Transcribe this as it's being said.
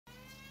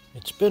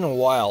It's been a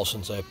while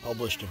since I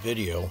published a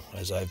video,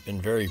 as I've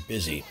been very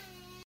busy.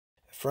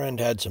 A friend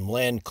had some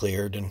land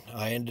cleared, and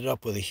I ended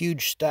up with a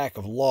huge stack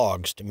of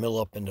logs to mill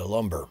up into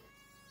lumber.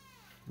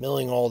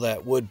 Milling all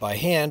that wood by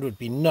hand would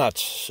be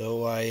nuts,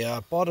 so I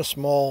bought a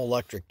small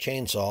electric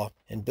chainsaw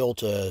and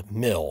built a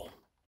mill.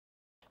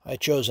 I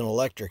chose an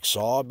electric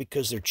saw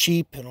because they're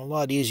cheap and a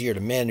lot easier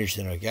to manage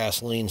than a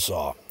gasoline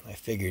saw. I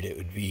figured it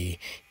would be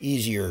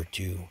easier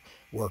to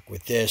work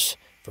with this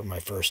for my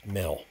first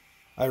mill.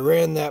 I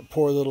ran that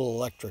poor little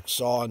electric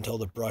saw until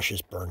the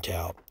brushes burnt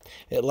out.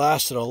 It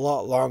lasted a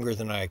lot longer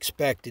than I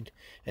expected,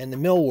 and the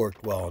mill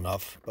worked well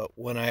enough, but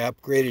when I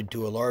upgraded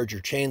to a larger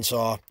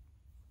chainsaw,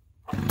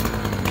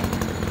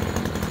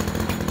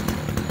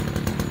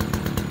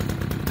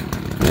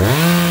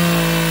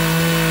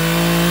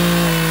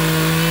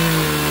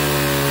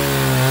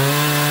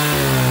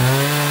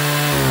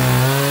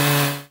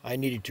 I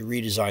needed to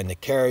redesign the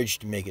carriage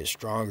to make it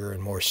stronger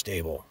and more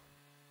stable.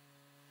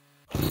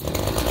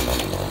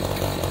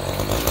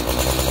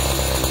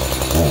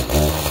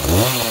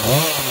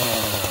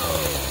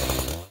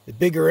 The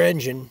bigger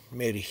engine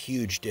made a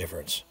huge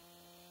difference.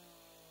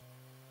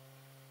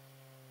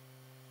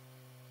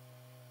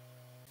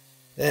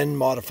 Then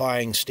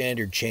modifying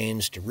standard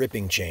chains to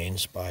ripping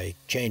chains by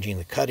changing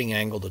the cutting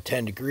angle to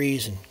 10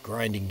 degrees and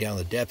grinding down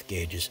the depth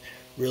gauges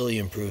really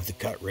improved the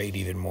cut rate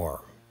even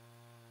more.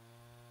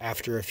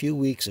 After a few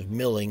weeks of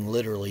milling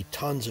literally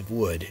tons of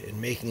wood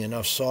and making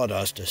enough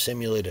sawdust to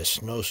simulate a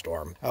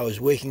snowstorm, I was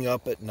waking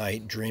up at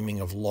night dreaming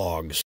of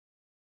logs.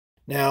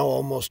 Now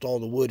almost all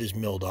the wood is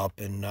milled up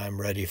and I'm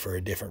ready for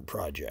a different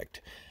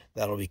project.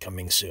 That'll be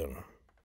coming soon.